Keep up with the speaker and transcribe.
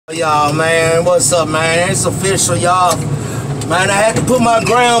Y'all, man, what's up, man? It's official, y'all. Man, I had to put my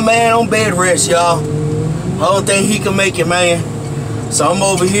ground man on bed rest, y'all. I don't think he can make it, man. So I'm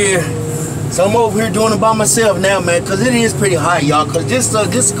over here. Doing it by myself now, man, because it is pretty hot, y'all. Because just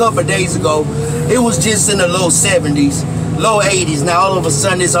a couple of days ago, it was just in the low 70s, low 80s. Now all of a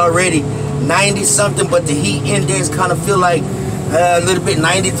sudden it's already 90 something, but the heat index kind of feel like a little bit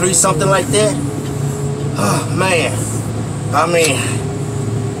 93 something like that. Oh man, I mean,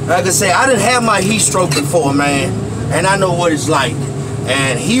 like I say, I didn't have my heat stroke before, man, and I know what it's like.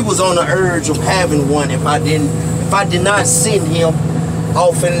 And he was on the urge of having one if I did not send him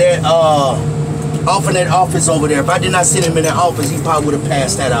off in that office over there. If I did not send him in that office, he probably would have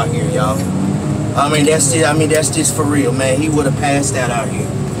passed that out here, y'all. I mean, that's just for real, man. He would have passed that out here.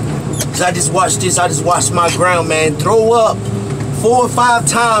 Cause I just watched my ground man throw up 4 or 5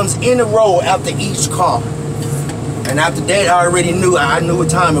 times in a row after each car. And after that, I knew what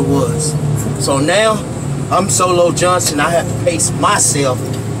time it was. So now, I'm Solo Johnson. I have to pace myself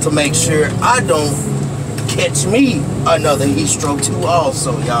to make sure I don't catch me another heat stroke too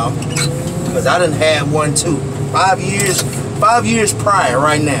also, y'all. Because I done had one too. 5 years prior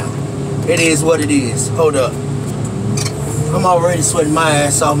right now. It is what it is. Hold up. I'm already sweating my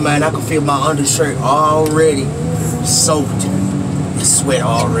ass off, man. I can feel my undershirt already soaked in sweat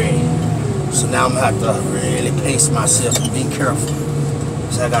already. So now I'm gonna have to really pace myself and be careful.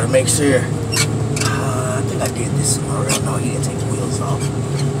 So I gotta make sure. I think I did this already. No, he didn't take the wheels off.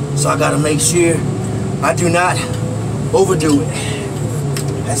 So I gotta make sure I do not overdo it.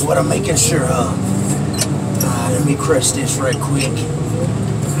 That's what I'm making sure of. Let me crush this right quick.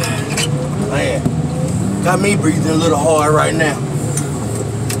 Man, got me breathing a little hard right now.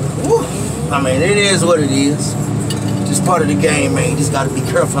 Woo. I mean, it is what it is. Just part of the game, man. You just gotta be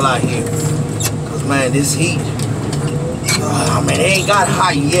careful out here. Cause man, this heat, I mean, it ain't got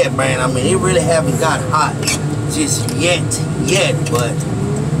hot yet, man. I mean, it really haven't got hot just yet. But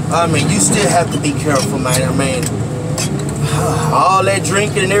I mean, you still have to be careful, man. I mean, all that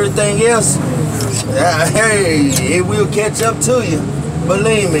drinking and everything else, hey, it will catch up to you.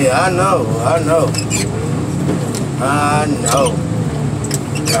 Believe me, I know. I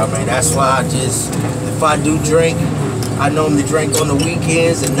mean, that's why if I do drink, I normally drink on the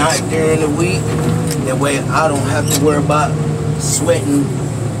weekends and not during the week. That way I don't have to worry about sweating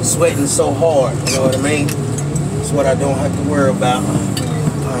so hard, you know what I mean? That's what I don't have to worry about.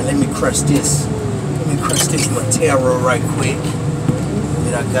 All right, let me crush this Montero right quick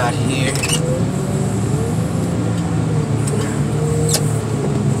that I got here.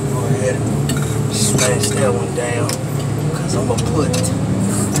 Go ahead and smash that one down, because I'm gonna put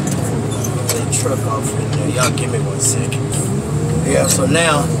that truck off in there. Y'all give me 1 second. Yeah, so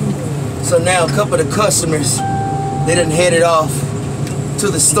now a couple of the customers, they done headed off to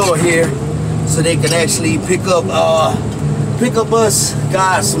the store here so they can actually pick up us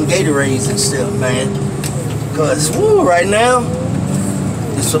guys some Gatorades and stuff, man. Cause woo, right now,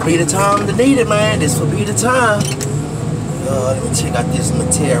 this will be the time to need it, man. This will be the time. Let me check out this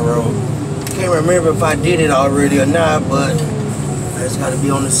Montero. Can't remember if I did it already or not, but I just gotta be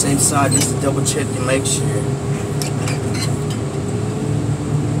on the safe side just to double check to make sure.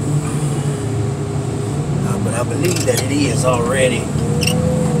 But I believe that it is already.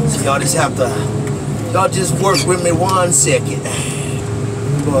 So y'all just work with me 1 second.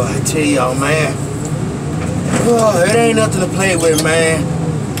 Boy, I tell y'all, man. Oh, it ain't nothing to play with, man.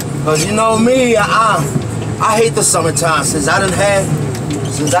 Cause you know me, I hate the summertime. Since I done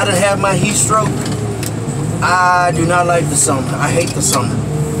had my heat stroke, I do not like the summer. I hate the summer.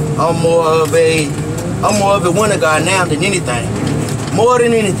 I'm more of a winter guy now than anything. More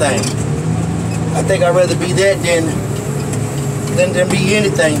than anything. I think I'd rather be that than be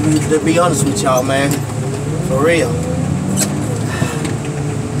anything, to be honest with y'all, man. For real.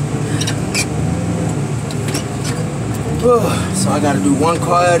 So I gotta do one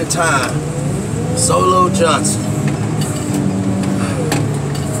car at a time. Solo Johnson.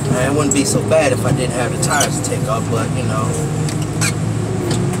 Man, it wouldn't be so bad if I didn't have the tires to take off, but you know,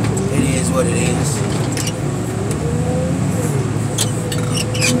 it is what it is.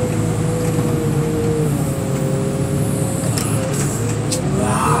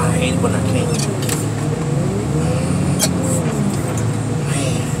 I hate it when I can't.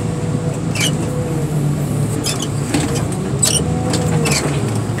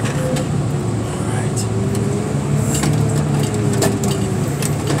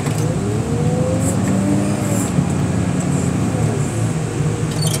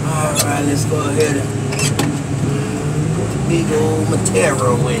 Let's go ahead and put the big old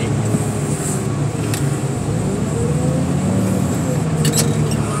Montero with it.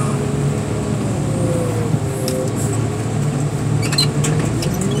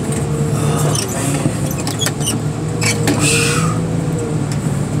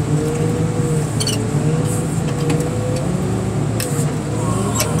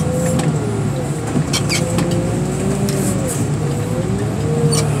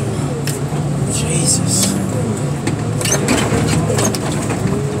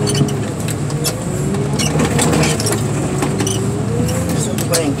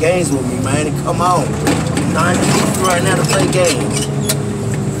 playing games with me, man. And come on. I'm not in the mood right now to play games.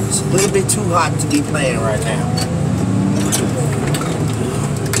 It's a little bit too hot to be playing right now.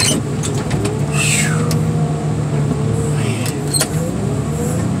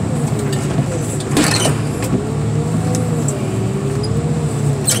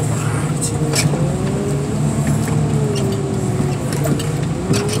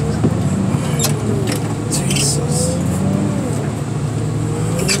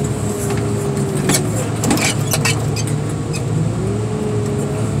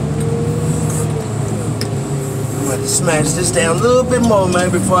 Smash this down a little bit more, man,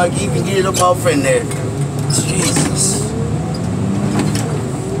 before I even get it up off in there. Jesus.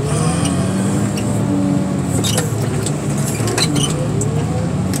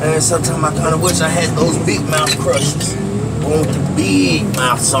 And sometimes I kind of wish I had those big mouth crushers. One with the big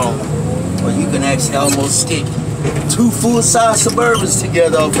mouths on them. Where you can actually almost stick 2 full-size Suburbans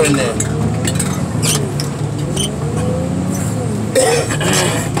together up in there.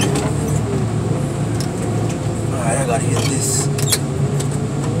 I gotta hit this.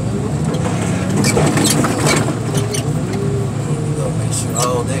 Gotta make sure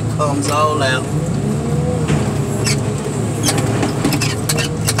all that comes all out.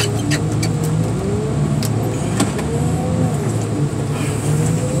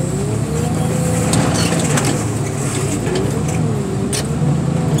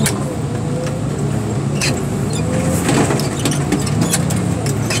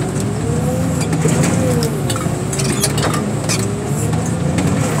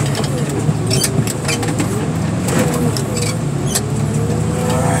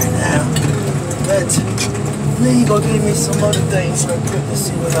 Then you gonna give me some other things real quick to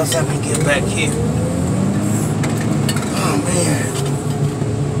see what else I can get back here. Oh man.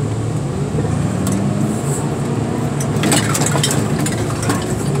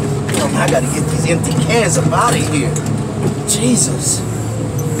 Oh man, I gotta get these empty cans up out of here. Jesus.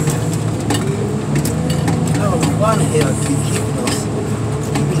 I don't know why the hell I keep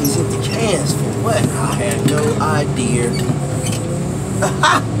keeping these empty cans for what? I have no idea.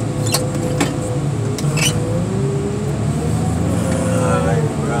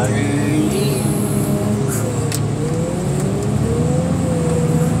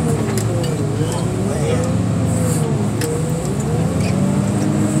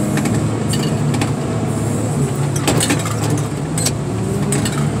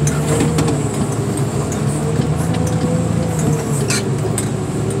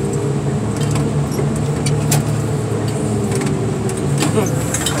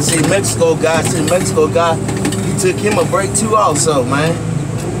 Mexico guy, he took him a break too also, man.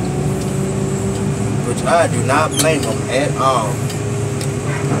 Which I do not blame him at all.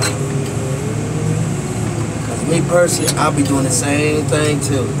 Cause me personally, I'll be doing the same thing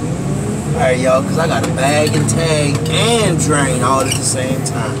too. Alright y'all, cause I got to bag and tag and drain all at the same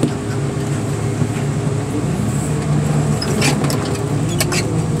time.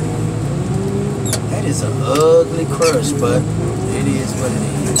 That is an ugly crush, but it is what it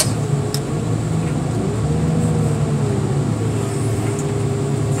is.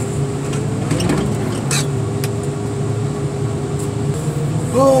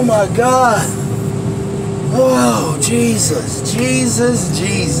 Oh my God. Oh, Jesus, Jesus,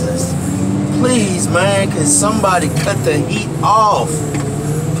 Jesus. Please, man, can somebody cut the heat off?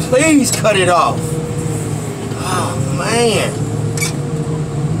 Please cut it off. Oh, man.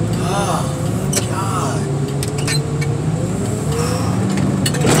 Oh, God.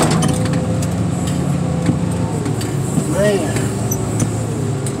 Man.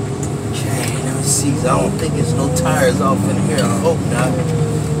 Okay, let me see. I don't think there's no tires off in here. I hope not.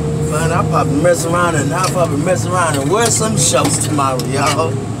 Man, I'll probably mess around and wear some shorts tomorrow,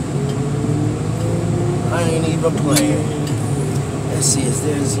 y'all. I ain't even playing. Let's see, is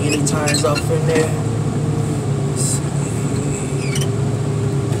there any tires off in there?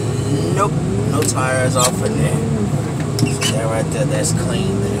 Nope, no tires off in there. So that right there, that's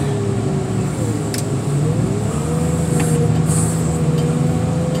clean there.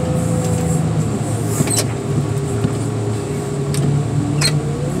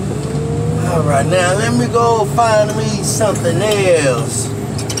 Alright, now let me go find me something else.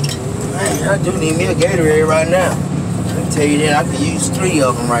 Man, I do need me a Gatorade right now. I can tell you that I could use 3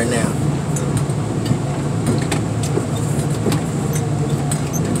 of them right now.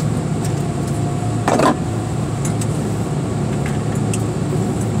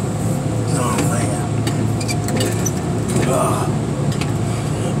 Oh man.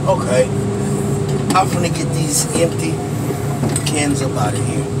 Okay. I'm gonna get these empty cans up out of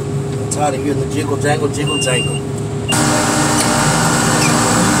here. I'm tired of hearing the jiggle jangle, jiggle jangle.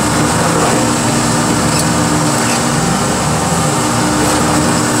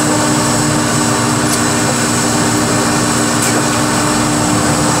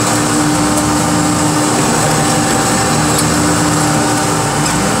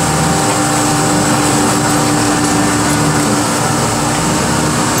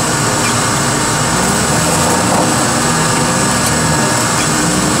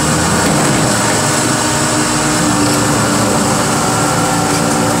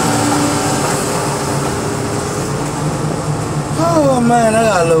 Oh man, I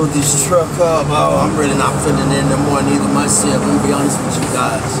gotta load this truck up. Oh, I'm really not feeling it no more neither myself. I'm gonna be honest with you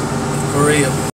guys. For real.